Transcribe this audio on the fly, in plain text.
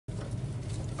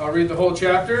I'll read the whole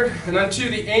chapter. And unto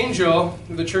the angel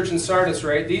of the church in Sardis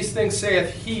write, These things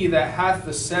saith he that hath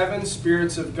the 7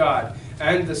 spirits of God,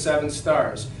 and the 7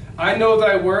 stars. I know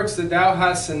thy works, that thou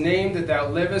hast a name, that thou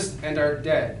livest and art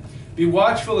dead. Be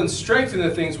watchful and strengthen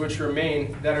the things which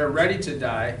remain, that are ready to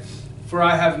die. For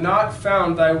I have not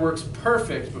found thy works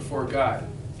perfect before God.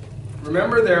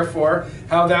 Remember therefore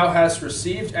how thou hast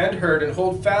received and heard, and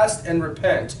hold fast and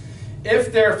repent.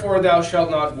 If therefore thou shalt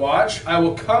not watch, I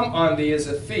will come on thee as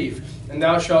a thief, and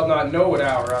thou shalt not know what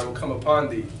hour I will come upon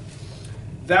thee.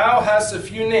 Thou hast a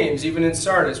few names, even in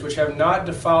Sardis, which have not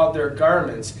defiled their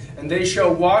garments, and they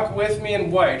shall walk with me in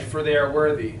white, for they are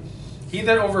worthy. He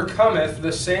that overcometh,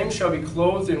 the same shall be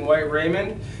clothed in white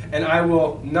raiment, and I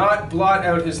will not blot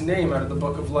out his name out of the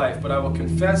book of life, but I will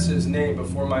confess his name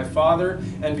before my Father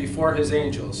and before his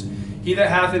angels. He that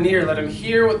hath an ear, let him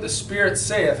hear what the Spirit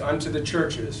saith unto the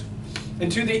churches.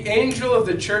 And to the angel of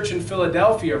the church in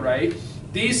Philadelphia write,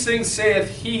 These things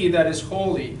saith he that is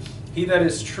holy, he that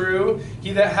is true,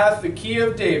 he that hath the key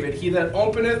of David, he that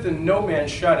openeth and no man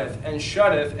shutteth, and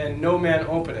shutteth and no man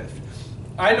openeth.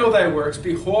 I know thy works.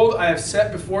 Behold, I have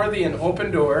set before thee an open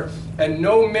door, and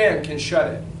no man can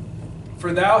shut it.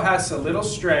 For thou hast a little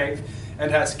strength,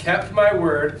 and hast kept my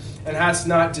word, and hast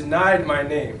not denied my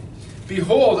name.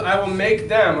 Behold, I will make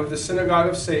them of the synagogue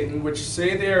of Satan, which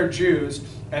say they are Jews,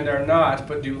 and are not,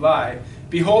 but do lie.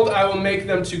 Behold, I will make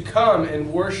them to come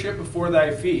and worship before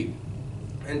thy feet,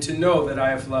 and to know that I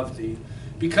have loved thee.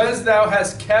 Because thou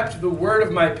hast kept the word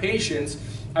of my patience,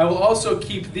 I will also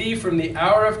keep thee from the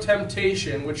hour of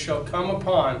temptation which shall come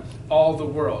upon all the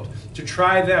world, to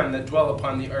try them that dwell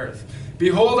upon the earth.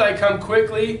 Behold, I come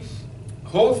quickly.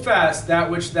 Hold fast that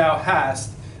which thou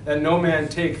hast, that no man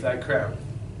take thy crown.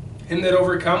 Him that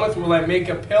overcometh will I make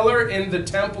a pillar in the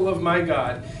temple of my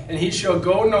God, and he shall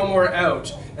go no more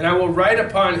out. And I will write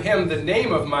upon him the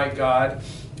name of my God,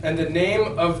 and the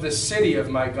name of the city of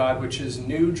my God, which is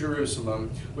New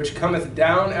Jerusalem, which cometh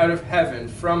down out of heaven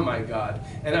from my God.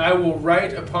 And I will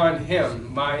write upon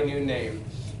him my new name.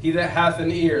 He that hath an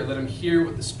ear, let him hear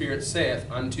what the Spirit saith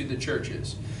unto the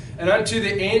churches. And unto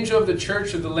the angel of the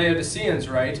church of the Laodiceans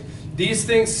write, These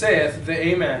things saith the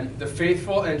Amen, the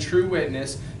faithful and true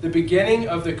witness, the beginning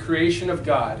of the creation of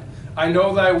God. I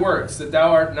know thy works, that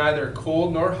thou art neither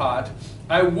cold nor hot.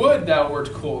 I would thou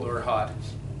wert cold or hot.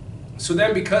 So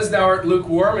then, because thou art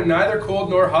lukewarm and neither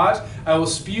cold nor hot, I will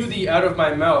spew thee out of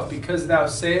my mouth, because thou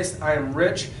sayest, I am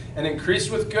rich, and increased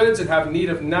with goods, and have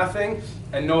need of nothing,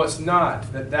 and knowest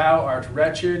not that thou art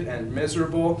wretched, and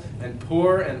miserable, and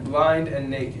poor, and blind,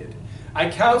 and naked. I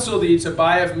counsel thee to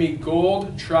buy of me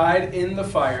gold tried in the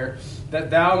fire, that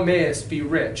thou mayest be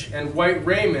rich, and white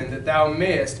raiment, that thou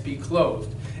mayest be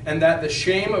clothed, and that the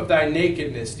shame of thy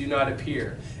nakedness do not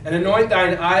appear. And anoint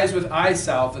thine eyes with eye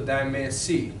salve, that thou mayest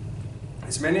see.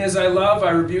 As many as I love,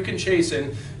 I rebuke and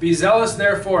chasten. Be zealous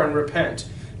therefore, and repent.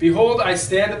 Behold, I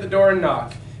stand at the door and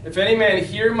knock. If any man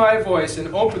hear my voice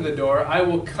and open the door, I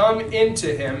will come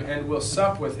into him, and will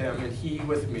sup with him, and he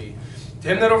with me. To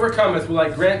him that overcometh will I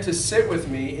grant to sit with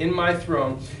me in my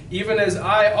throne, even as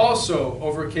I also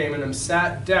overcame and am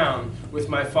sat down with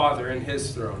my Father in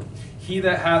his throne. He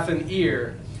that hath an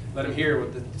ear, let him hear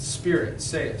what the Spirit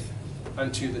saith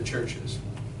unto the churches.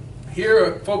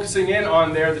 Here, focusing in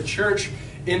on there, the church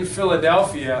in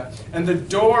Philadelphia, and the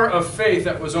door of faith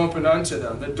that was opened unto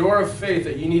them, the door of faith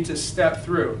that you need to step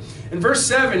through. In verse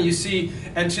 7, you see,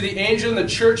 And to the angel in the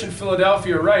church in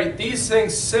Philadelphia write, These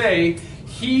things say,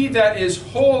 He that is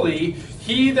holy,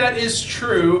 he that is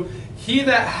true, he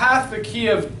that hath the key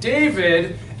of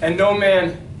David, and no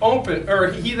man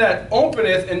he that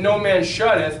openeth, and no man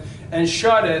shutteth, and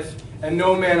shutteth, and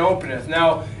no man openeth.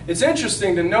 Now, it's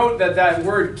interesting to note that that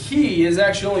word key is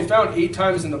actually only found 8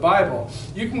 times in the Bible.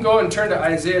 You can go and turn to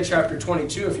Isaiah chapter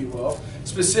 22, if you will,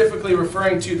 specifically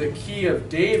referring to the key of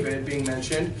David being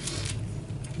mentioned.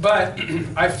 But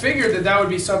I figured that that would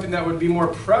be something that would be more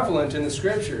prevalent in the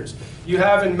Scriptures. You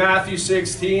have in Matthew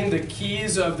 16 the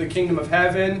keys of the kingdom of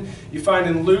heaven. You find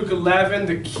in Luke 11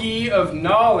 the key of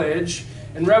knowledge.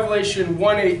 In Revelation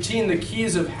 1:18 the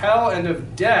keys of hell and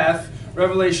of death.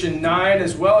 Revelation 9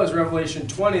 as well as Revelation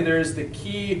 20, there is the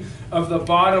key of the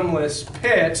bottomless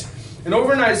pit. And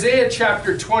over in Isaiah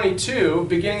chapter 22,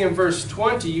 beginning in verse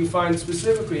 20, you find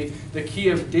specifically the key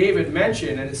of David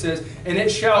mentioned. And it says, And it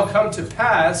shall come to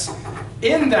pass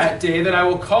in that day that I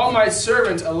will call my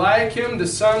servant Eliakim the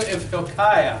son of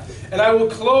Hilkiah, and I will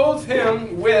clothe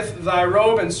him with thy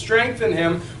robe and strengthen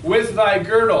him with thy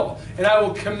girdle. And I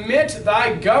will commit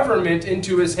thy government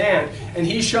into his hand, and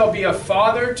he shall be a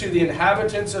father to the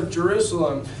inhabitants of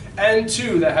Jerusalem and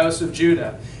to the house of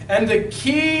Judah. And the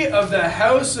key of the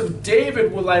house of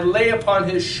David will I lay upon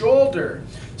his shoulder.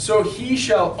 So he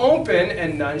shall open,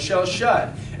 and none shall shut.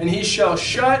 And he shall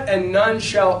shut, and none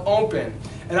shall open.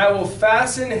 And I will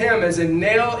fasten him as a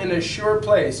nail in a sure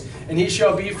place. And he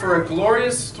shall be for a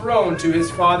glorious throne to his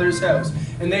father's house.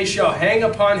 And they shall hang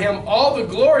upon him all the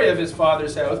glory of his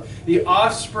father's house, the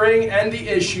offspring and the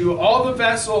issue, all the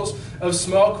vessels of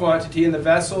small quantity, and the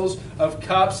vessels of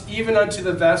cups, even unto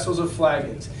the vessels of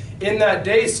flagons. In that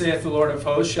day, saith the Lord of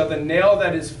hosts, shall the nail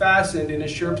that is fastened in a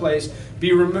sure place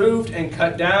be removed and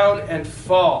cut down and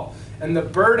fall. And the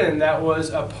burden that was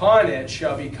upon it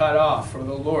shall be cut off, for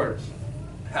the Lord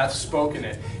hath spoken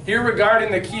it. Here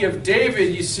regarding the key of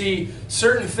David, you see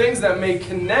certain things that may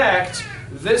connect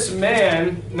this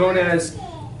man, known as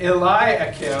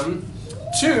Eliakim,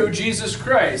 to Jesus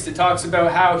Christ. It talks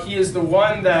about how he is the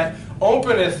one that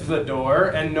openeth the door,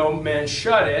 and no man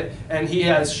shut it, and he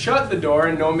has shut the door,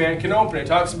 and no man can open it. It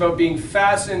talks about being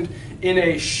fastened in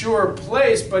a sure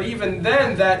place, but even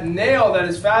then that nail that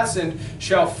is fastened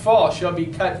shall fall, shall be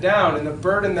cut down, and the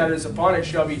burden that is upon it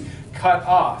shall be cut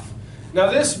off. Now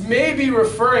this may be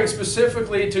referring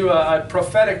specifically to a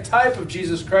prophetic type of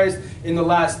Jesus Christ in the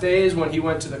last days, when he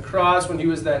went to the cross, when he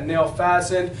was that nail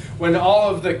fastened, when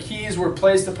all of the keys were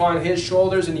placed upon his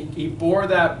shoulders and he bore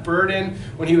that burden,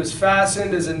 when he was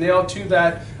fastened as a nail to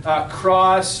that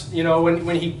cross, you know,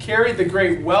 when he carried the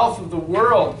great wealth of the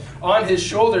world on his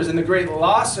shoulders, and the great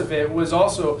loss of it was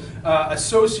also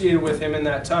associated with him in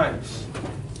that time.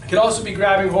 Could also be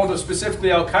grabbing hold of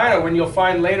specifically Elkanah, when you'll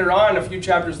find later on, a few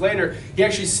chapters later, he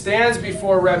actually stands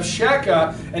before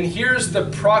Rabshakeh and hears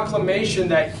the proclamation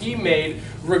that he made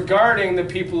regarding the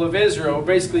people of Israel.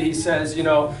 Basically, he says, you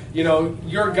know,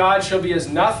 your God shall be as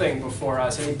nothing before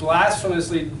us, and he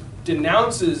blasphemously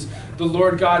denounces the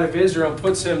Lord God of Israel and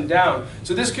puts him down.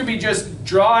 So this could be just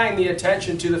drawing the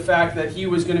attention to the fact that he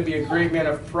was going to be a great man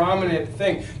of prominent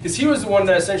thing, because he was the one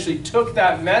that essentially took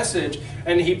that message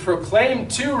and he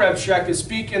proclaimed to Rabshakeh,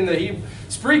 speak in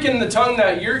the tongue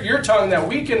that your tongue that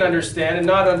we can understand, and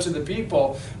not unto the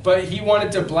people. But he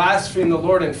wanted to blaspheme the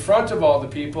Lord in front of all the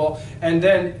people. And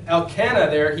then Elkanah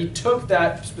there, he took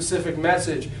that specific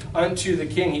message unto the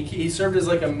king. He served as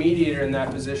like a mediator in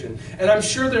that position. And I'm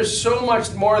sure there's so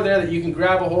much more there that you can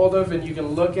grab a hold of and you can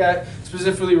look at,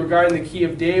 specifically regarding the key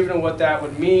of David and what that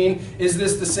would mean. Is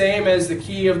this the same as the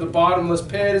key of the bottomless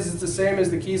pit? Is this the same as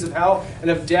the keys of hell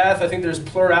and of death? I think there's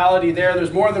plurality there.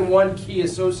 There's more than one key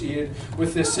associated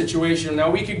with this situation.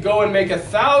 Now we could go and make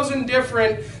 1,000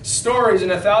 different stories and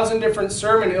 1,000 different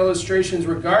sermon illustrations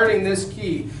regarding this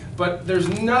key, but there's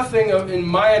nothing in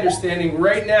my understanding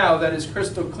right now that is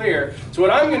crystal clear. So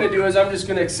what I'm going to do is I'm just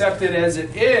going to accept it as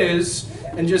it is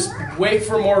and just wait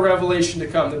for more revelation to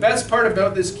come. The best part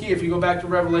about this key, if you go back to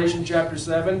Revelation chapter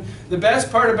 7, the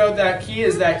best part about that key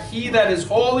is that he that is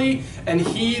holy and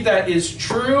he that is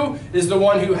true is the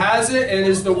one who has it and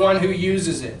is the one who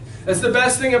uses it. That's the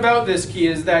best thing about this key,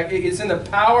 is that it's in the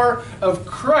power of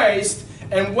Christ,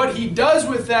 and what he does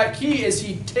with that key is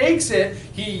he takes it,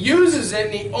 he uses it,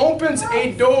 and he opens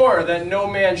a door that no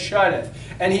man shutteth.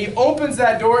 And he opens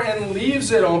that door and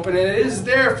leaves it open, and it is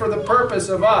there for the purpose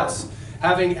of us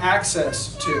having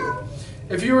access to.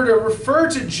 If you were to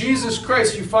refer to Jesus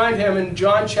Christ, you find him in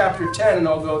John chapter 10, and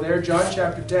I'll go there, John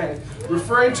chapter 10,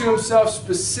 referring to himself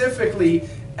specifically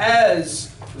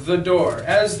as the door,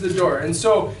 as the door. And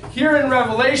so here in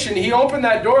Revelation, he opened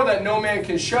that door that no man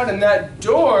can shut, and that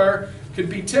door could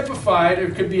be typified,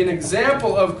 or could be an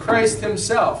example of Christ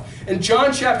himself. In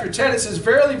John chapter 10, it says,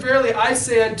 Verily, verily, I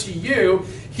say unto you,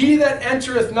 he that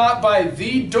entereth not by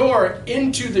the door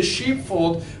into the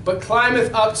sheepfold, but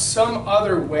climbeth up some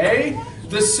other way,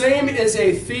 the same is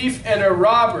a thief and a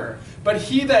robber. But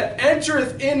he that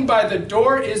entereth in by the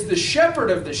door is the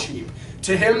shepherd of the sheep.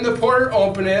 To him the porter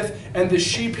openeth, and the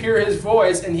sheep hear his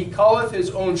voice, and he calleth his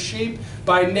own sheep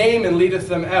by name, and leadeth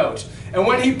them out. And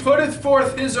when he putteth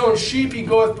forth his own sheep, he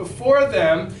goeth before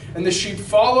them, and the sheep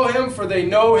follow him, for they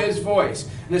know his voice.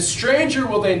 And a stranger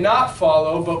will they not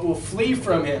follow, but will flee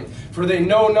from him, for they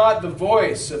know not the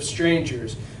voice of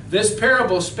strangers. This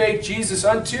parable spake Jesus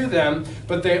unto them,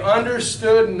 but they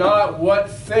understood not what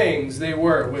things they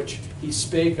were, which he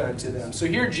spake unto them. So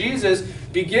here Jesus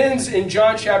begins in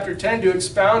John chapter 10 to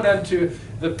expound unto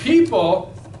the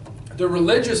people, the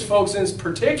religious folks in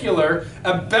particular,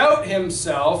 about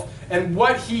himself and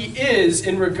what he is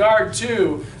in regard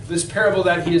to this parable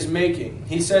that he is making.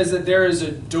 He says that there is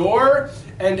a door,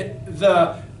 and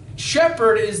the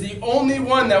shepherd is the only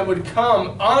one that would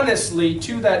come honestly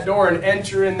to that door and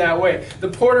enter in that way. The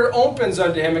porter opens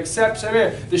unto him, accepts him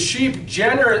in. The sheep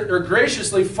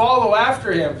graciously follow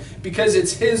after him because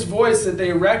it's his voice that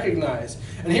they recognize.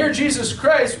 And here Jesus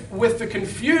Christ, with the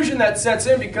confusion that sets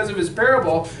in because of his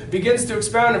parable, begins to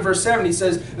expound in verse 7. He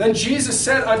says, "Then Jesus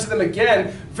said unto them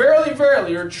again, Verily,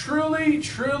 verily, or truly,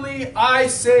 truly, I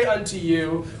say unto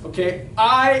you," okay,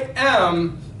 "I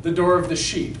am the door of the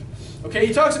sheep." Okay,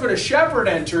 he talks about a shepherd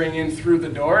entering in through the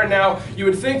door, and now you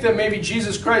would think that maybe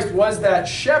Jesus Christ was that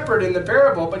shepherd in the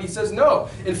parable, but he says no.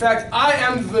 In fact, I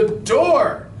am the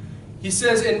door. He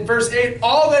says in verse 8,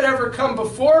 "All that ever come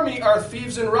before me are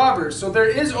thieves and robbers." So there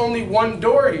is only one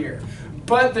door here.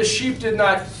 But the sheep did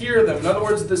not hear them. In other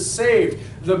words, the saved,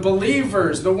 the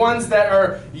believers, the ones that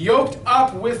are yoked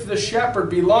up with the shepherd,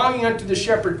 belonging unto the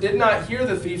shepherd, did not hear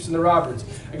the thieves and the robbers.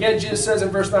 Again, Jesus says in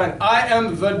verse 9, "I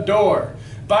am the door.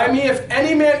 By me if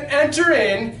any man enter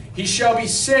in, he shall be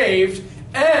saved,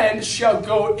 and shall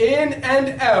go in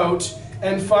and out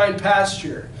and find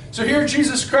pasture." So here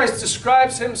Jesus Christ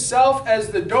describes himself as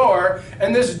the door,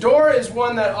 and this door is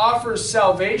one that offers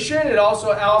salvation. It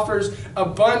also offers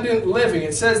abundant living.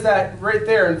 It says that right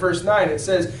there in verse 9. It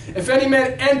says, "If any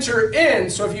man enter in,"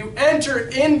 so if you enter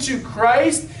into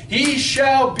Christ, he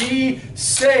shall be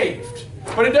saved.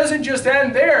 But it doesn't just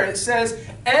end there. It says,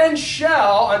 "and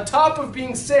shall," on top of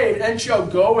being saved, "and shall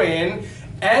go in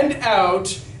and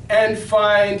out and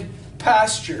find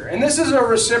pasture." And this is a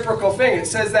reciprocal thing. It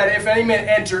says that if any man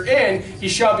enter in, he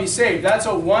shall be saved. That's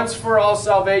a once-for-all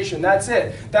salvation. That's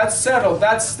it. That's settled.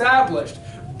 That's established.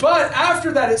 But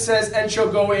after that it says, "and shall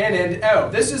go in and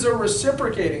out." This is a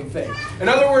reciprocating thing. In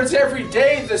other words, every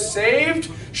day the saved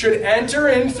should enter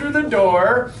in through the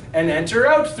door and enter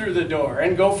out through the door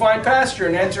and go find pasture,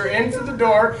 and enter in through the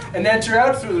door and enter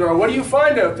out through the door. What do you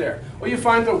find out there? Well, you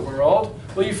find the world.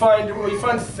 Well, you find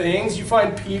things, you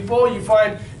find people, you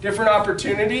find different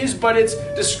opportunities, but it's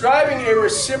describing a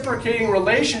reciprocating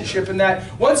relationship in that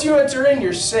once you enter in,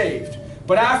 you're saved.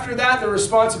 But after that, the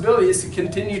responsibility is to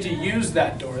continue to use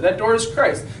that door. That door is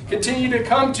Christ. Continue to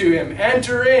come to him,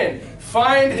 enter in,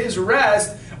 find his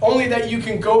rest, only that you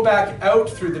can go back out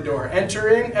through the door. Enter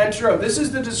in, enter out. This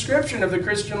is the description of the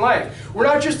Christian life. We're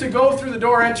not just to go through the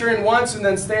door, enter in once, and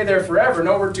then stay there forever.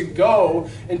 No, we're to go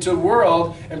into the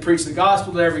world and preach the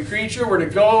gospel to every creature. We're to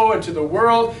go into the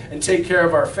world and take care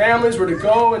of our families. We're to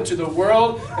go into the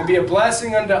world and be a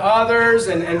blessing unto others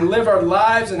and live our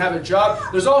lives and have a job.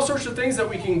 There's all sorts of things that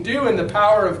we can do in the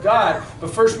power of God, but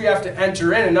first we have to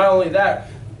enter in, and not only that,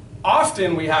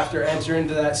 often we have to enter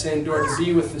into that same door to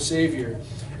be with the Savior.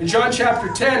 In John chapter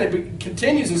 10, it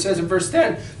continues and says in verse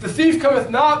 10, "The thief cometh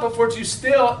not but for to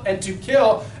steal and to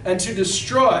kill and to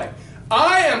destroy.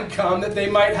 I am come that they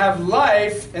might have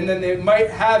life, and then they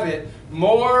might have it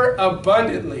more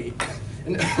abundantly."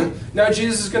 And now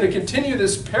Jesus is going to continue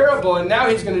this parable, and now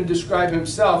he's going to describe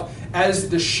himself as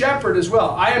the shepherd as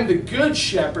well. "I am the good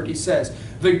shepherd," he says.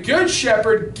 "The good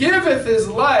shepherd giveth his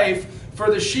life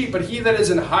for the sheep, but he that is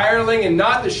an hireling and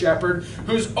not the shepherd,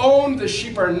 whose own the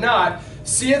sheep are not,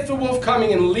 seeth the wolf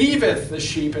coming, and leaveth the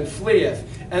sheep, and fleeth.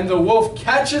 And the wolf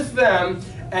catcheth them,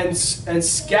 and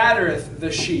scattereth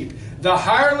the sheep. The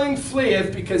hireling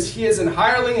fleeth, because he is an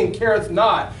hireling, and careth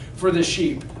not for the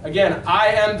sheep. Again, I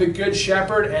am the good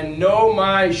shepherd, and know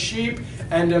my sheep,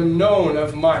 and am known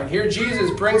of mine." Here Jesus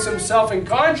brings himself in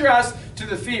contrast to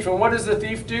the thief. And what does the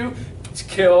thief do? It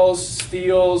kills,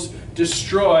 steals,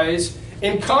 destroys.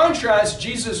 In contrast,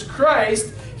 Jesus Christ,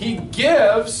 he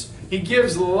gives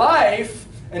life,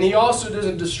 and he also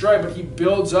doesn't destroy, but he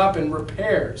builds up and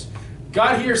repairs.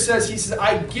 God here says,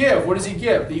 I give. What does he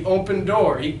give? The open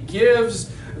door. He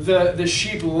gives the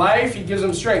sheep life. He gives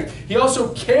them strength. He also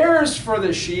cares for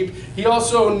the sheep. He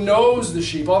also knows the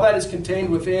sheep. All that is contained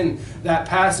within that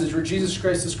passage where Jesus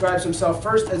Christ describes himself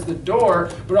first as the door,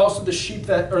 but also the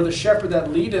shepherd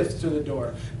that leadeth to the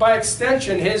door. By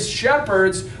extension, his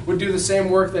shepherds would do the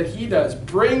same work that he does.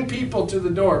 Bring people to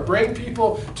the door. Bring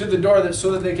people to the door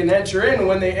so that they can enter in. And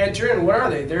when they enter in, what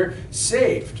are they? They're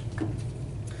saved.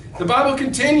 The Bible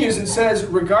continues and says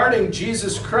regarding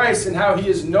Jesus Christ and how he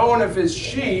is known of his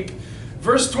sheep,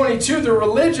 verse 22, the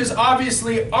religious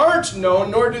obviously aren't known,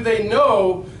 nor do they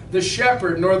know the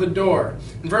shepherd nor the door.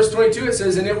 In verse 22 it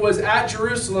says, "And it was at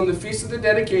Jerusalem the feast of the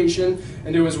dedication,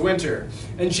 and it was winter.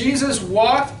 And Jesus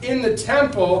walked in the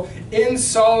temple in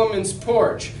Solomon's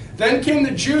porch. Then came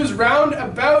the Jews round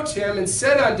about him and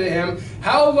said unto him,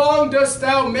 How long dost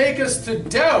thou make us to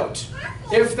doubt?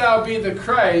 If thou be the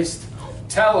Christ,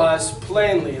 tell us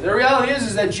plainly." The reality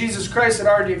is that Jesus Christ had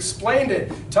already explained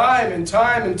it time and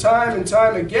time and time and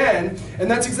time again. And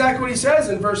that's exactly what he says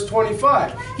in verse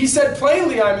 25. He said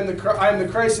plainly, I am the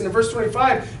Christ. And in verse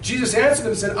 25, Jesus answered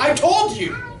him and said, "I told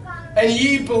you, and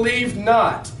ye believed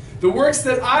not. The works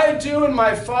that I do in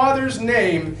my Father's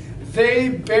name, they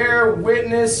bear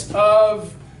witness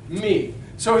of me."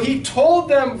 So he told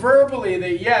them verbally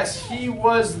that yes, he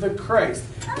was the Christ.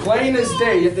 Plain as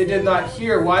day, yet they did not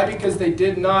hear. Why? Because they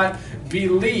did not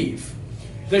believe.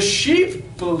 The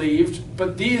sheep believed,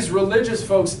 but these religious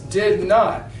folks did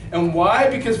not. And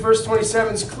why? Because verse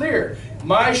 27 is clear.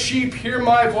 My sheep hear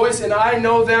my voice, and I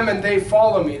know them, and they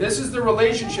follow me. This is the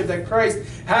relationship that Christ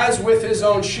has with his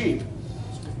own sheep.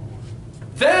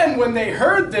 Then when they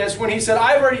heard this, when he said,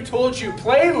 I've already told you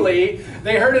plainly,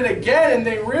 they heard it again, and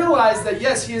they realized that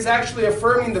yes, he is actually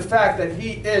affirming the fact that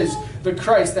he is the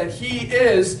Christ, that he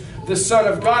is the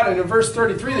Son of God. And in verse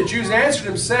 33, the Jews answered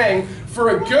him, saying, for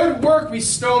a good work we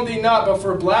stone thee not, but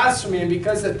for blasphemy, and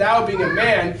because that thou, being a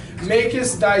man,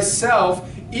 makest thyself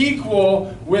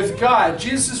equal with God.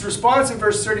 Jesus' response in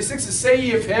verse 36 is, say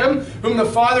ye of him whom the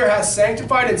Father hath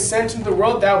sanctified and sent into the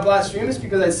world, thou blasphemest,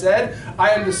 because I said, I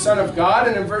am the Son of God.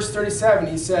 And in verse 37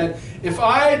 he said, if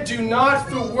I do not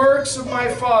the works of my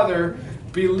Father,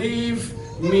 believe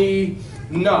me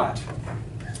not.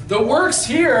 The works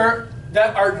here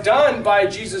that are done by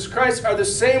Jesus Christ are the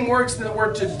same works that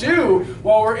we're to do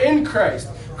while we're in Christ.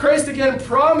 Christ again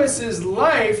promises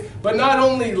life, but not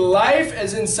only life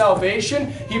as in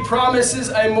salvation, he promises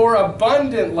a more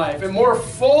abundant life, a more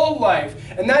full life.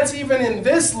 And that's even in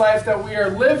this life that we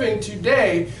are living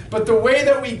today. But the way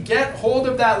that we get hold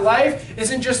of that life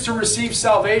isn't just to receive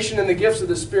salvation and the gifts of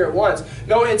the Spirit once.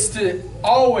 No, it's to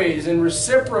always and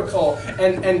reciprocal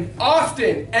and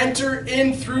often enter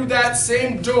in through that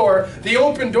same door, the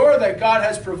open door that God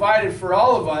has provided for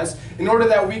all of us, in order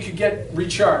that we could get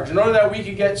recharged, in order that we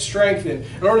could get strengthened,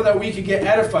 in order that we could get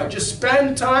edified. Just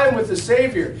spend time with the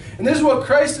Savior. And this is what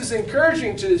Christ is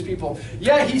encouraging to his people.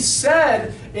 Yeah, he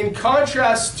said, in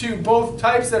contrast to both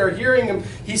types that are hearing him,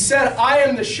 he said, I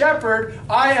am the shepherd,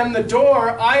 I am the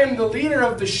door, I am the leader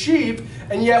of the sheep.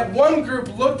 And yet one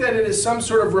group looked at it as some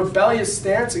sort of rebellious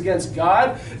stance against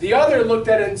God. The other looked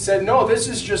at it and said, no, this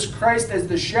is just Christ as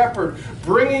the shepherd,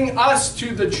 bringing us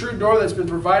to the true door that's been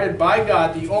provided by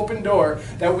God, the open door,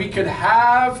 that we could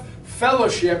have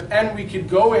fellowship and we could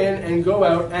go in and go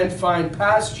out and find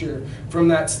pasture from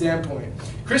that standpoint.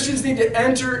 Christians need to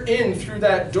enter in through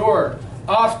that door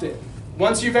often.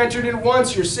 Once you've entered in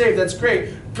once, you're saved. That's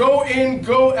great. Go in,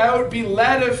 go out, be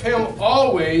led of him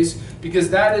always,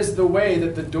 because that is the way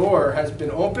that the door has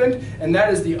been opened, and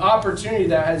that is the opportunity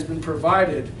that has been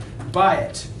provided by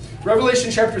it. Revelation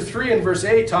chapter 3 and verse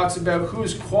 8 talks about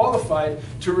who's qualified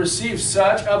to receive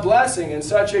such a blessing and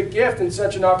such a gift and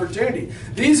such an opportunity.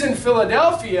 These in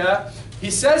Philadelphia,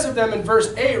 he says of them in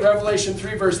verse 8, Revelation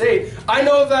 3 verse 8, I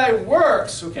know thy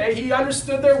works. Okay, he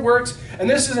understood their works, and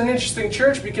this is an interesting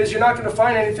church because you're not going to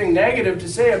find anything negative to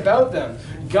say about them.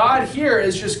 God here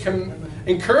is just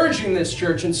encouraging this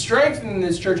church and strengthening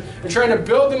this church and trying to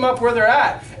build them up where they're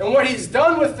at. And what he's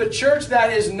done with the church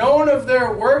that is known of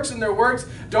their works, and their works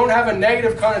don't have a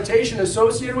negative connotation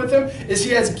associated with them, is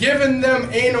he has given them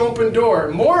an open door,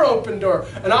 more open door,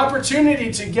 an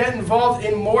opportunity to get involved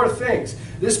in more things.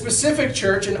 This specific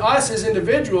church and us as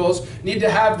individuals need to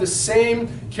have the same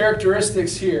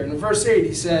characteristics here. In verse 8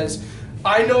 he says,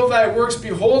 I know thy works,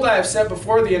 behold, I have set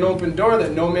before thee an open door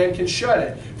that no man can shut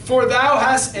it. For thou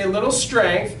hast a little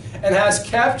strength, and hast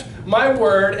kept my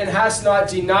word, and hast not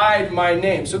denied my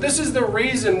name. So this is the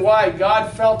reason why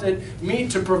God felt it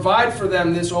meet to provide for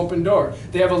them this open door.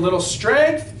 They have a little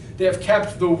strength, they have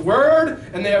kept the word,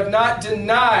 and they have not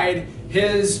denied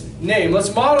his name.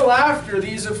 Let's model after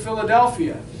these of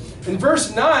Philadelphia. In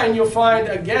verse 9, you'll find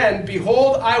again,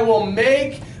 behold, I will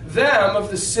make them of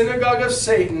the synagogue of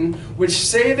Satan, which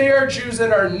say they are Jews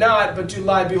and are not, but do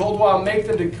lie. Behold, I'll make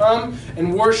them to come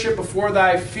and worship before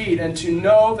thy feet, and to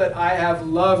know that I have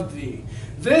loved thee.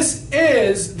 This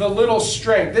is the little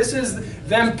strength. This is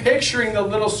them picturing the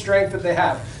little strength that they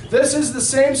have. This is the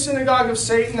same synagogue of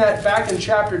Satan that back in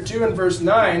chapter 2 and verse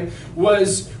 9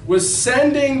 was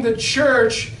sending the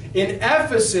church in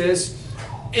Ephesus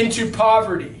into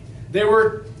poverty. They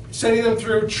were sending them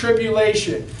through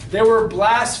tribulation. They were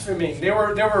blaspheming. They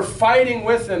were fighting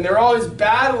with them. They were always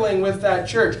battling with that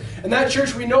church. And that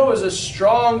church we know is a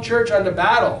strong church unto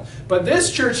battle. But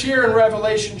this church here in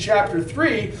Revelation chapter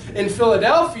 3 in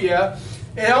Philadelphia,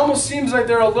 it almost seems like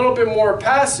they're a little bit more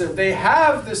passive. They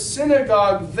have the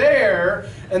synagogue there,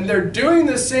 and they're doing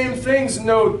the same things,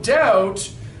 no doubt,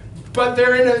 but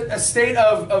they're in a state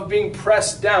of being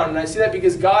pressed down. And I see that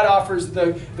because God offers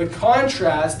the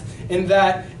contrast in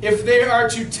that if they are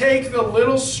to take the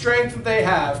little strength that they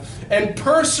have and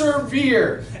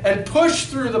persevere and push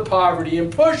through the poverty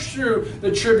and push through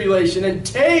the tribulation and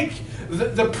take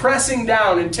the pressing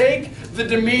down and take the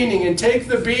demeaning and take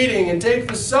the beating and take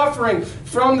the suffering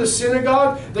from the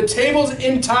synagogue, the tables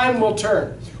in time will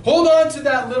turn. Hold on to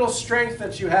that little strength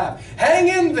that you have. Hang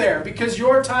in there because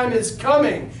your time is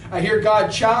coming. I hear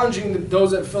God challenging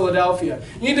those at Philadelphia.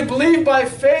 You need to believe by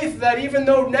faith that even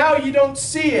though now you don't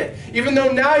see it, even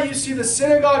though now you see the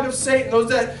synagogue of Satan, those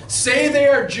that say they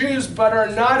are Jews but are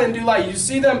not and do lie, you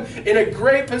see them in a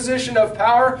great position of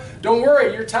power, don't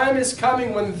worry, your time is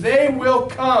coming when they will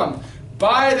come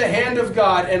by the hand of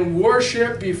God and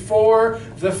worship before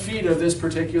the feet of this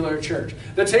particular church.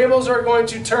 The tables are going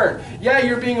to turn. Yeah,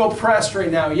 you're being oppressed right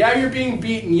now. Yeah, you're being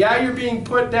beaten. Yeah, you're being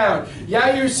put down.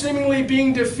 Yeah, you're seemingly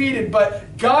being defeated.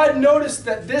 But God noticed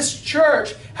that this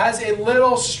church has a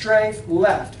little strength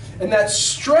left. And that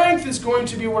strength is going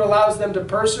to be what allows them to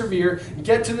persevere,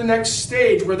 get to the next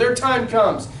stage where their time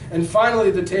comes. And finally,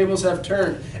 the tables have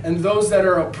turned. And those that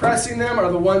are oppressing them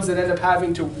are the ones that end up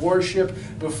having to worship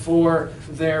before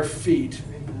their feet.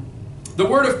 The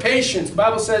word of patience, the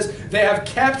Bible says they have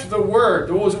kept the word.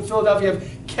 Those in Philadelphia have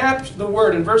kept the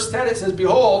word. In verse 10 it says,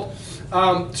 behold,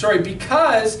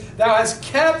 because thou hast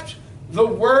kept the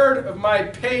word of my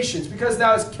patience. Because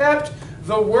thou hast kept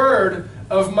the word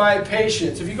of my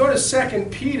patience. If you go to 2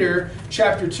 Peter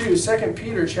chapter 2, 2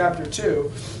 Peter chapter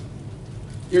 2,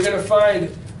 you're going to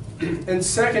find in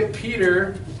 2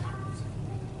 Peter,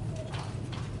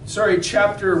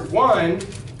 chapter 1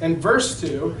 and verse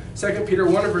 2, 2 Peter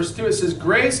 1 and verse 2, it says,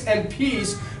 grace and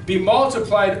peace be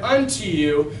multiplied unto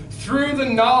you through the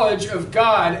knowledge of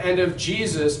God and of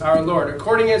Jesus our Lord,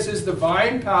 according as his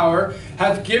divine power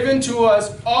hath given to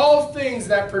us all things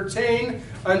that pertain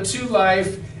unto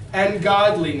life and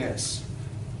godliness,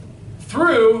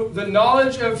 through the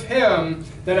knowledge of him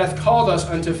that hath called us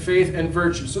unto faith and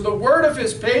virtue. So the word of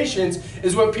his patience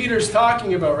is what Peter's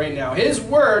talking about right now. His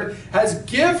word has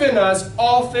given us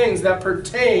all things that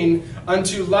pertain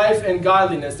unto life and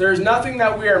godliness. There is nothing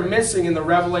that we are missing in the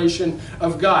revelation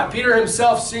of God. Peter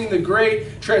himself, seeing the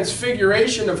great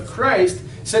transfiguration of Christ,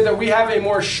 said that we have a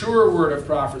more sure word of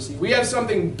prophecy. We have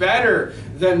something better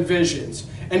than visions.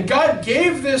 And God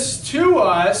gave this to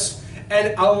us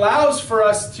and allows for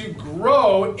us to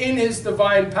grow in his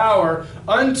divine power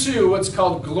unto what's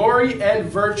called glory and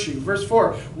virtue. Verse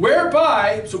 4,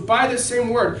 whereby, so by the same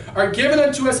word, are given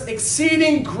unto us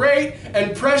exceeding great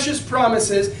and precious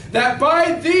promises, that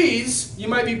by these you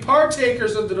might be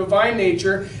partakers of the divine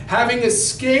nature, having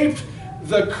escaped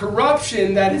the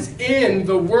corruption that is in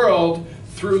the world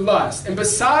through lust. And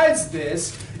besides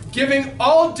this, giving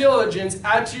all diligence,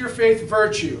 add to your faith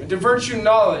virtue, and to virtue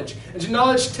knowledge, and to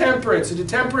knowledge temperance, and to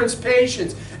temperance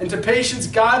patience, and to patience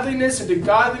godliness, and to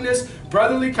godliness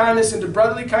brotherly kindness, and to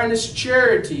brotherly kindness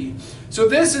charity. So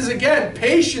this is, again,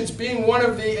 patience being one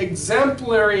of the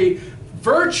exemplary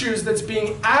virtues that's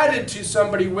being added to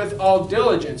somebody with all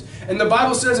diligence. And the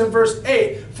Bible says in verse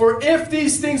 8, for if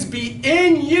these things be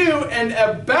in you and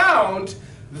abound,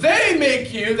 they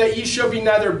make you that ye shall be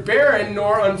neither barren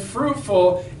nor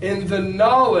unfruitful in the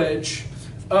knowledge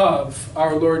of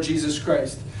our Lord Jesus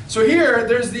Christ. So here,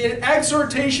 there's the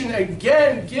exhortation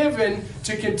again given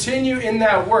to continue in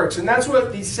that works. And that's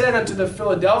what he said unto the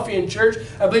Philadelphian church.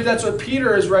 I believe that's what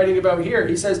Peter is writing about here.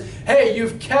 He says, hey,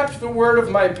 you've kept the word of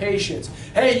my patience.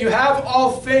 Hey, you have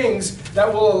all things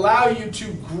that will allow you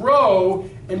to grow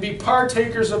and be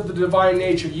partakers of the divine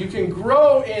nature. You can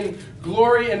grow in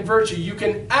glory and virtue. You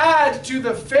can add to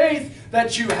the faith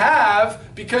that you have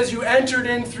because you entered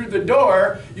in through the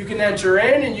door. You can enter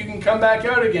in and you can come back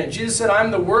out again. Jesus said,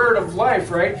 I'm the word of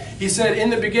life, right? He said, in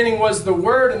the beginning was the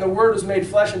word, and the word was made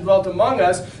flesh and dwelt among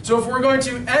us. So if we're going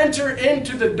to enter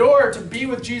into the door to be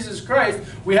with Jesus Christ,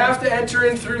 we have to enter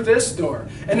in through this door.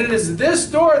 And it is this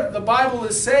door that the Bible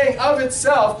is saying of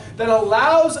itself that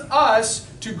allows us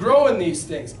to grow in these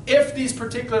things. If these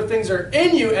particular things are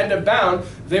in you and abound,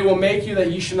 they will make you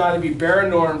that you should neither be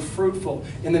barren nor unfruitful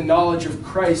in the knowledge of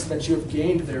Christ that you have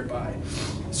gained thereby.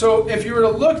 So if you were to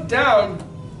look down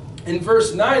in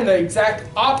verse 9, the exact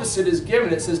opposite is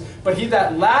given. It says, but he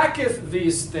that lacketh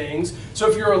these things. So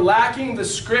if you're lacking the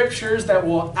scriptures that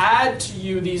will add to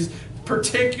you these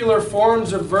particular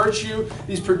forms of virtue,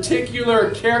 these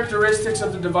particular characteristics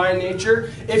of the divine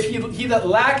nature, if he that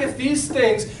lacketh these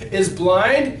things is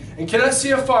blind and cannot see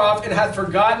afar off, and hath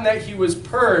forgotten that he was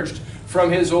purged from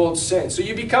his old sin. So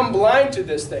you become blind to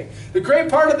this thing. The great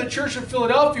part of the church of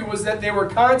Philadelphia was that they were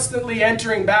constantly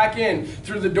entering back in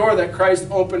through the door that Christ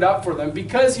opened up for them.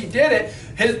 Because he did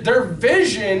it, their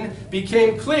vision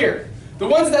became clear. The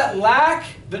ones that lack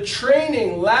the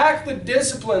training, lack the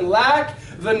discipline, lack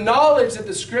the knowledge that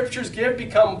the scriptures give,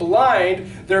 become blind.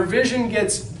 Their vision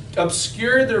gets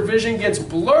obscured, their vision gets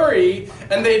blurry,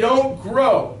 and they don't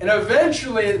grow. And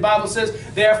eventually, the Bible says,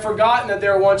 they have forgotten that they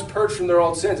were once purged from their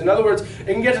old sins. In other words, it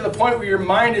can get to the point where your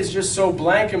mind is just so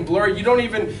blank and blurry, you don't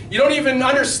even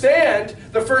understand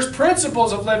the first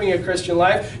principles of living a Christian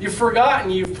life. You've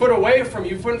forgotten, you've put away from,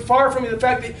 you've put far from you the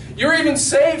fact that you're even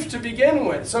saved to begin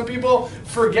with. Some people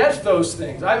forget those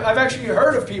things. I've actually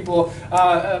heard of people,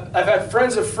 I've had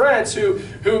friends of friends who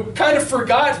kind of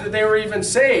forgot that they were even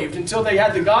saved until they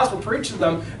had the gospel preached to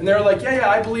them, and they were like, yeah,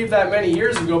 I believed that many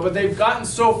years ago, but they've gotten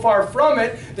so far from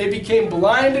it, they became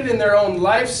blinded in their own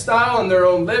lifestyle and their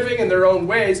own living and their own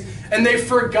ways, and they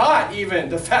forgot even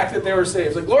the fact that they were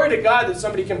saved. Like, glory to God that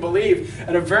somebody can believe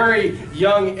at a very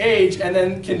young age and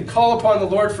then can call upon the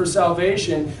Lord for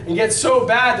salvation and get so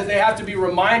bad that they have to be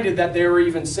reminded that they were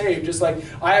even saved, just like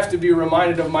I have to be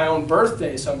reminded of my own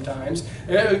birthday sometimes.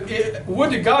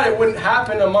 Would to God it wouldn't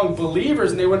happen among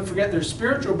believers and they wouldn't forget their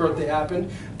spiritual birthday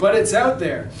happened, but it's out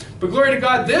there. But glory to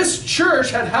God, this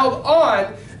church had held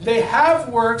on. They have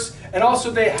works and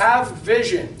also they have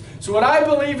vision. So what I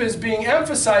believe is being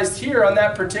emphasized here on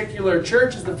that particular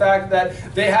church is the fact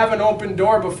that they have an open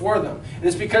door before them. And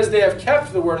it's because they have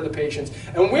kept the word of the patience.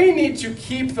 And we need to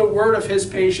keep the word of his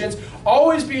patience,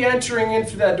 always be entering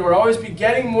into that door, always be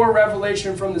getting more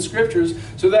revelation from the scriptures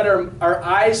so that our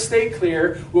eyes stay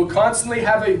clear. We'll constantly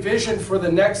have a vision for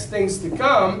the next things to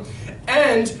come.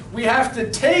 And we have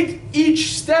to take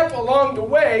each step along the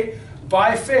way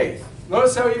by faith.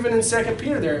 Notice how even in 2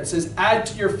 Peter there it says, add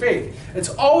to your faith. It's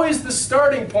always the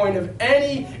starting point of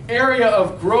any area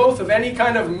of growth, of any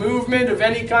kind of movement, of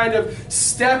any kind of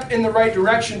step in the right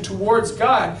direction towards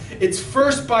God. It's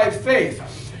first by faith.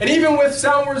 And even with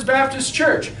Soundwords Baptist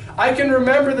Church, I can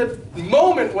remember the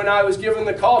moment when I was given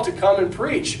the call to come and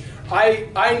preach.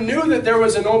 I knew that there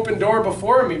was an open door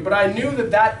before me, but I knew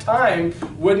that that time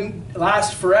wouldn't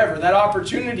last forever. That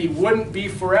opportunity wouldn't be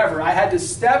forever. I had to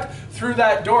step through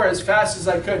that door as fast as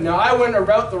I could. Now, I went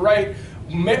about the right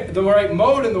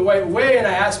mode and the right way, and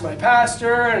I asked my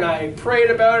pastor, and I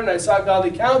prayed about it, and I sought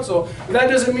godly counsel. But that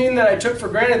doesn't mean that I took for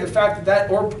granted the fact that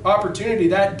that opportunity,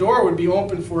 that door would be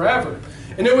open forever.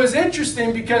 And it was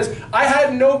interesting because I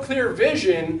had no clear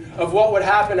vision of what would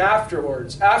happen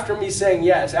afterwards, after me saying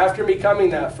yes, after me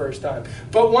coming that first time.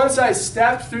 But once I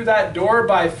stepped through that door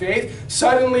by faith,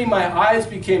 suddenly my eyes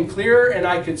became clearer and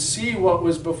I could see what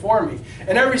was before me.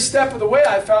 And every step of the way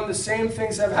I found the same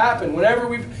things have happened. Whenever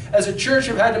we've, as a church,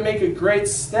 have had to make a great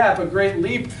step, a great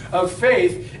leap of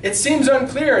faith, it seems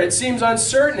unclear, it seems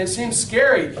uncertain, it seems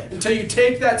scary until you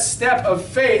take that step of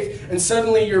faith and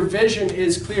suddenly your vision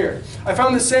is clear. I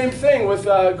found the same thing with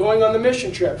going on the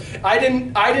mission trip. I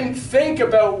didn't think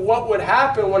about what would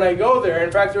happen when I go there.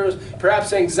 In fact, there was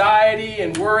perhaps anxiety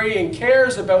and worry and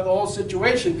cares about the whole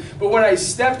situation. But when I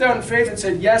stepped out in faith and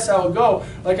said, yes, I'll go,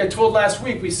 like I told last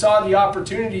week, we saw the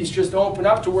opportunities just open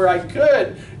up to where I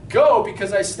could go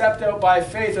because I stepped out by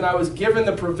faith and I was given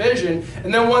the provision.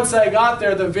 And then once I got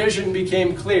there, the vision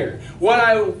became clear. What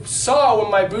I saw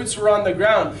when my boots were on the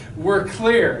ground were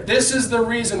clear. This is the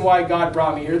reason why God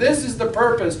brought me here. This is the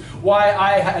purpose why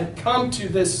I had come to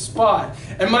this spot.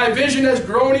 And my vision has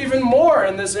grown even more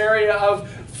in this area of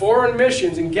foreign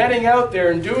missions and getting out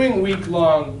there and doing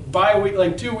week-long, bi-week,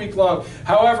 like 2-week-long,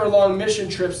 however long mission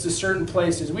trips to certain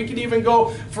places. We could even go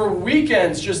for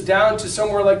weekends just down to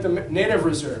somewhere like the Native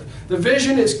Reserve. The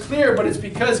vision is clear, but it's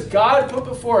because God put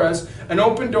before us an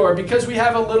open door, because we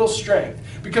have a little strength,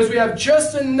 because we have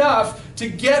just enough to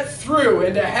get through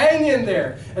and to hang in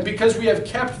there. And because we have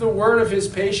kept the word of his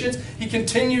patience, he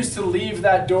continues to leave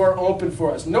that door open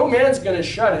for us. No man's going to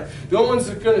shut it. The only one that's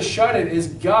going to shut it is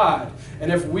God.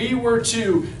 And if we were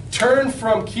to turn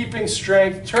from keeping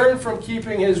strength, turn from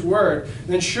keeping his word,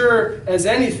 then sure as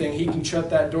anything, he can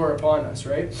shut that door upon us,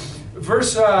 right?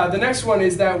 The next one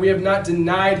is that we have not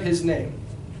denied his name.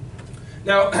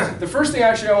 Now, the first thing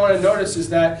actually I want to notice is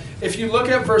that if you look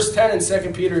at verse 10 in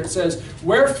 2 Peter, it says,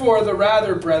 wherefore the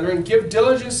rather, brethren, give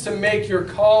diligence to make your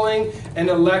calling and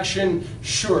election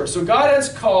sure. So God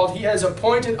has called, he has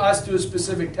appointed us to a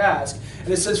specific task. And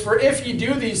it says, for if ye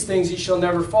do these things, ye shall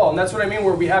never fall. And that's what I mean,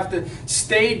 where we have to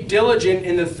stay diligent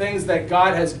in the things that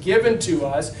God has given to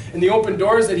us. In the open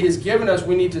doors that he has given us,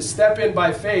 we need to step in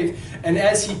by faith. And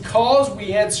as he calls,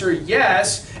 we answer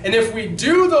yes. And if we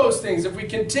do those things, if we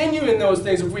continue in those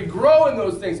things, if we grow in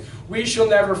those things, we shall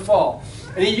never fall.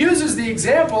 And he uses the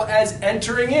example as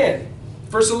entering in.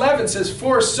 Verse 11 says,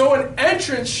 for so an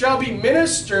entrance shall be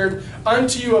ministered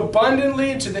unto you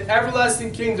abundantly into the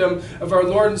everlasting kingdom of our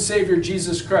Lord and Savior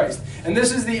Jesus Christ. And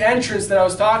this is the entrance that I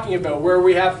was talking about, where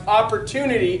we have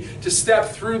opportunity to step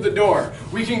through the door.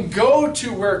 We can go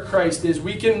to where Christ is.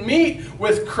 We can meet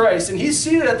with Christ. And he's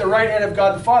seated at the right hand of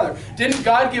God the Father. Didn't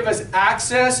God give us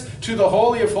access to the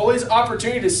Holy of Holies,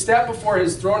 opportunity to step before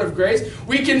his throne of grace?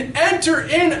 We can enter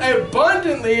in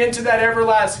abundantly into that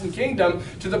everlasting kingdom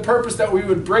to the purpose that we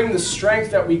would bring the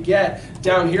strength that we get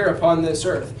down here upon this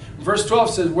earth. Verse 12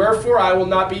 says, wherefore I will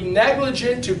not be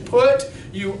negligent to put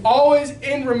you always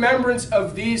in remembrance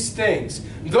of these things,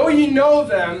 though ye know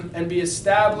them, and be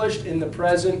established in the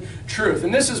present truth.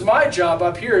 And this is my job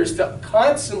up here, is to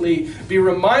constantly be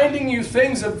reminding you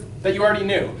things that you already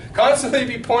knew. Constantly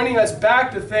be pointing us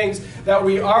back to things that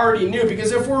we already knew.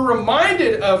 Because if we're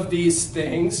reminded of these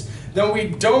things, then we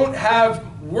don't have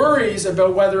worries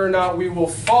about whether or not we will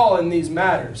fall in these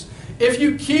matters. If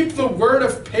you keep the word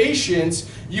of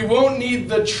patience, you won't need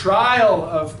the trial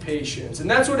of patience. And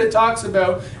that's what it talks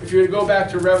about if you're to go back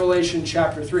to Revelation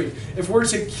chapter 3. If we're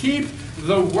to keep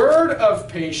the word of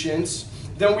patience,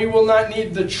 then we will not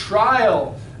need the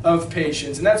trial of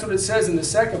patience. And that's what it says in the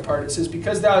second part. It says,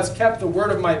 because thou hast kept the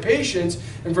word of my patience,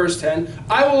 in verse 10,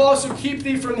 I will also keep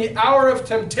thee from the hour of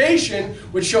temptation,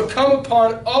 which shall come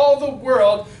upon all the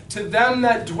world, to them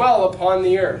that dwell upon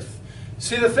the earth.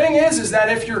 See, the thing is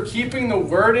that if you're keeping the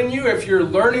word in you, if you're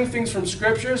learning things from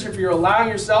scriptures, if you're allowing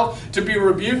yourself to be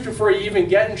rebuked before you even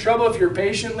get in trouble, if you're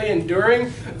patiently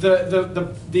enduring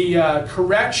the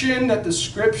correction that the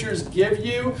scriptures give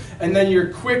you, and then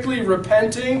you're quickly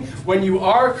repenting when you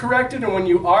are corrected and when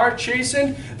you are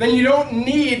chastened, then you don't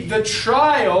need the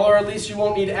trial, or at least you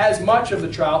won't need as much of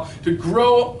the trial, to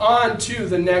grow on to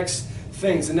the next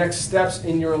things, the next steps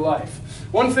in your life.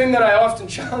 One thing that I often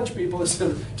challenge people is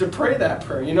to pray that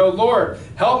prayer. You know, Lord,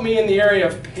 help me in the area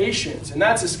of patience. And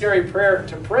that's a scary prayer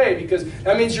to pray, because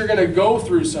that means you're going to go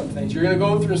through some things. You're going to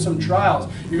go through some trials.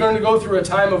 You're going to go through a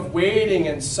time of waiting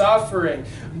and suffering.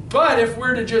 But if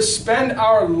we're to just spend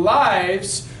our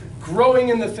lives growing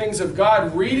in the things of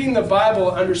God, reading the Bible,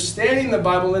 understanding the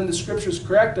Bible, and the scriptures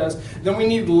correct us, then we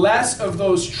need less of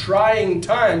those trying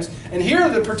times. And here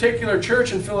the particular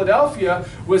church in Philadelphia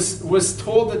was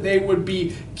told that they would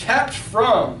be kept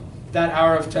from that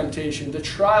hour of temptation, the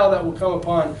trial that will come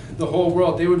upon the whole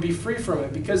world. They would be free from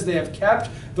it because they have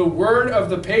kept the word of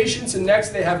the patience, and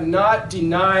next they have not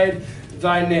denied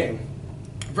thy name.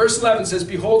 Verse 11 says,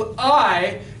 behold,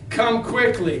 I come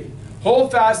quickly.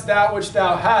 Hold fast that which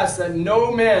thou hast, that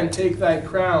no man take thy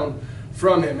crown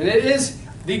from him. And it is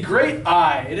the great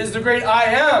I. It is the great I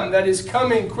am that is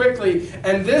coming quickly.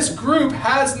 And this group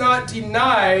has not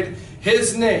denied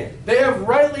his name. They have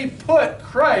rightly put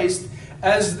Christ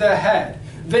as the head.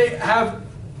 They have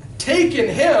taken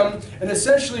him and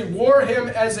essentially wore him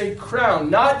as a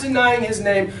crown, not denying his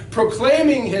name,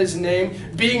 proclaiming his name,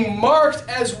 being marked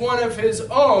as one of his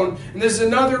own. And this is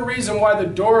another reason why the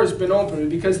door has been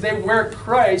opened, because they wear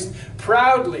Christ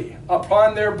proudly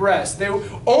upon their breast. They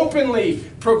openly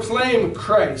proclaim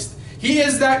Christ. He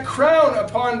is that crown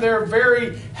upon their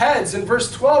very heads. And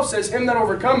verse 12 says, him that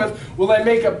overcometh will I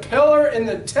make a pillar in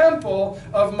the temple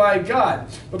of my God.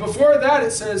 But before that it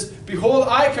says, behold,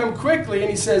 I come quickly. And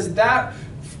he says, that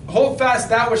hold fast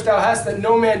that which thou hast, that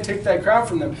no man take thy crown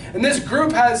from them. And this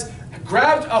group has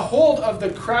grabbed a hold of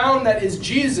the crown that is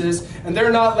Jesus, and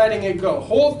they're not letting it go.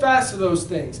 Hold fast to those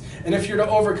things. And if you're to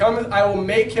overcome it, I will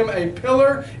make him a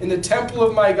pillar in the temple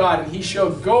of my God, and he shall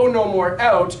go no more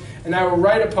out. And I will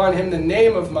write upon him the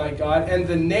name of my God, and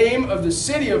the name of the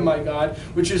city of my God,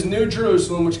 which is New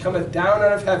Jerusalem, which cometh down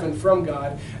out of heaven from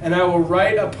God. And I will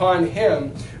write upon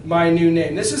him my new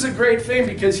name. This is a great thing,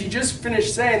 because he just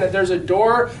finished saying that there's a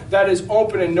door that is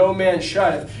open and no man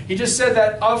shutteth. He just said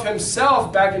that of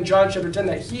himself back in John chapter 10,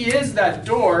 that he is that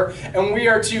door, and we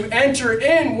are to enter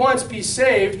in once, be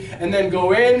saved, and then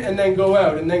go in and then go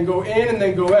out, and then go in and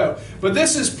then go out. But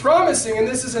this is promising, and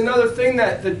this is another thing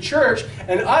that the church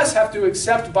and us have to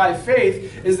accept by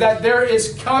faith, is that there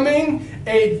is coming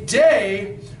a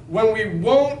day when we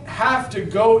won't have to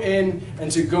go in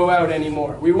and to go out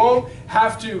anymore. We won't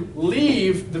have to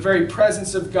leave the very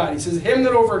presence of God. He says, him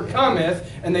that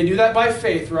overcometh, and they do that by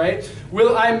faith, right?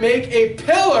 Will I make a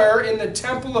pillar in the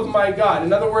temple of my God.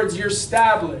 In other words, you're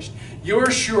established.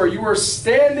 You're sure. You are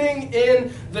standing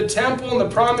in the temple, and the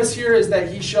promise here is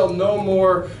that he shall no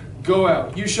more go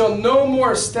out. You shall no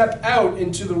more step out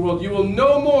into the world. You will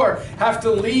no more have to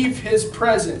leave his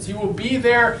presence. You will be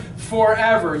there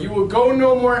forever. You will go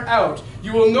no more out.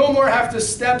 You will no more have to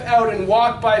step out and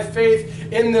walk by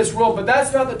faith in this world. But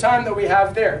that's not the time that we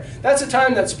have there. That's a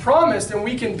time that's promised, and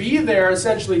we can be there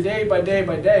essentially day by day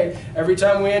by day. Every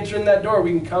time we enter in that door,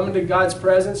 we can come into God's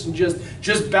presence and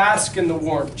just bask in the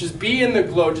warmth. Just be in the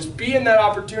glow. Just be in that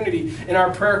opportunity in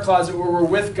our prayer closet where we're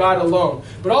with God alone.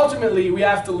 But ultimately, we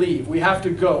have to leave. We have to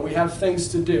go. We have things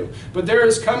to do. But there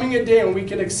is coming a day, and we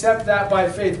can accept that by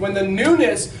faith, when the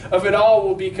newness of it all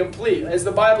will be complete. As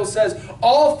the Bible says,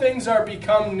 all things are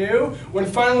become new, when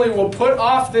finally we'll put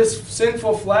off this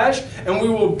sinful flesh, and we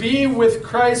will be with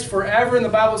Christ forever. And the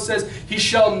Bible says, he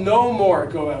shall no more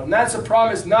go out. And that's a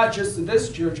promise not just to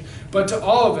this church, but to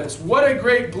all of us. What a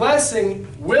great blessing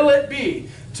will it be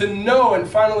to know and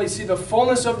finally see the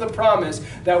fullness of the promise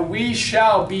that we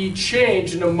shall be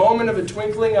changed in a moment of a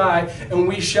twinkling eye, and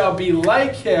we shall be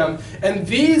like him. And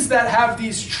these that have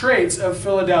these traits of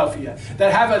Philadelphia,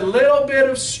 that have a little bit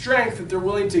of strength that they're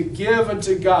willing to give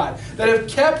unto God, that have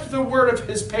kept the word of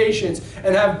his patience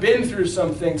and have been through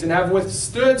some things and have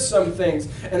withstood some things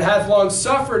and have long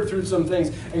suffered through some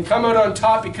things and come out on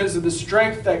top because of the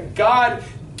strength that God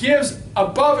gives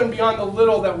above and beyond the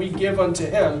little that we give unto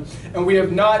him, and we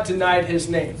have not denied his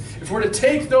name. If we're to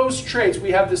take those traits,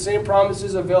 we have the same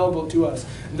promises available to us,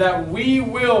 that we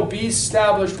will be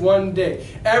established one day.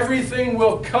 Everything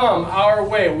will come our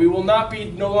way. We will not be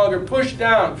no longer pushed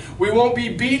down. We won't be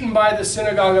beaten by the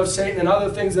synagogue of Satan and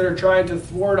other things that are trying to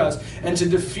thwart us and to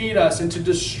defeat us and to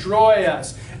destroy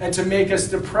us and to make us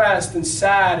depressed and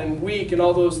sad and weak and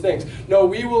all those things. No,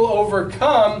 we will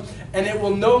overcome, and it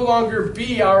will no longer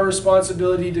be our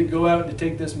responsibility to go out and to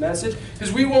take this message,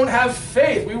 because we won't have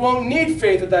faith. We won't need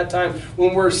faith at that time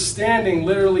when we're standing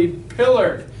literally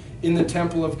pillared in the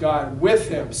temple of God with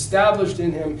him, established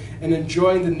in him, and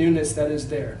enjoying the newness that is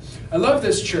there. I love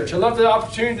this church. I love the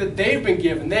opportunity that they've been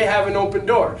given. They have an open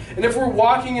door. And if we're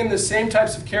walking in the same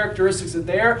types of characteristics that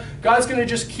they are, God's going to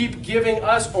just keep giving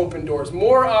us open doors.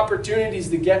 More opportunities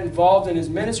to get involved in his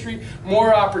ministry,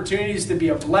 more opportunities to be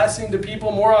a blessing to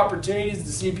people, more opportunities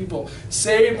to see people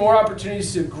saved, more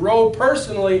opportunities to grow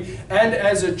personally and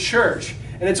as a church.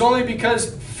 And it's only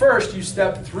because first you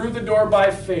step through the door by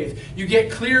faith, you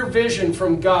get clear vision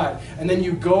from God, and then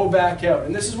you go back out.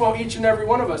 And this is what each and every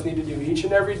one of us need to do each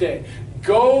and every day.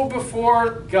 Go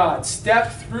before God,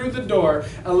 step through the door,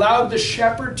 allow the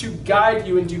shepherd to guide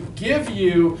you and to give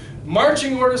you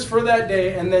marching orders for that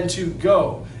day, and then to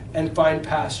go and find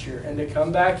pasture, and to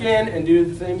come back in and do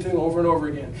the same thing over and over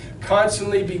again.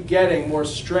 Constantly be getting more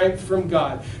strength from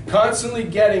God. Constantly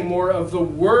getting more of the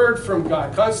word from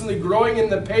God. Constantly growing in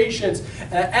the patience.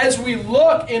 As we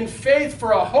look in faith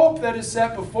for a hope that is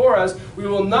set before us, we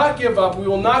will not give up. We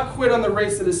will not quit on the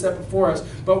race that is set before us,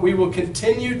 but we will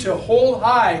continue to hold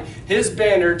high his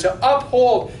banner, to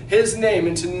uphold his name,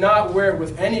 and to not wear it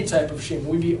with any type of shame.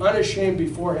 We be unashamed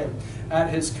before him at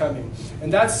his coming.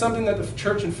 And that's something that the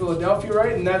church in Philadelphia,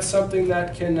 right? And that's something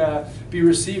that can be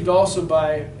received also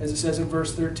by, as it says in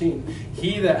verse 13,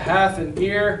 he that hath an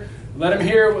ear, let him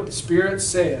hear what the Spirit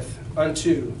saith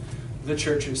unto the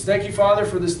churches. Thank you, Father,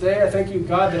 for this day. I thank you,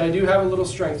 God, that I do have a little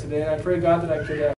strength today. And I pray, God, that I could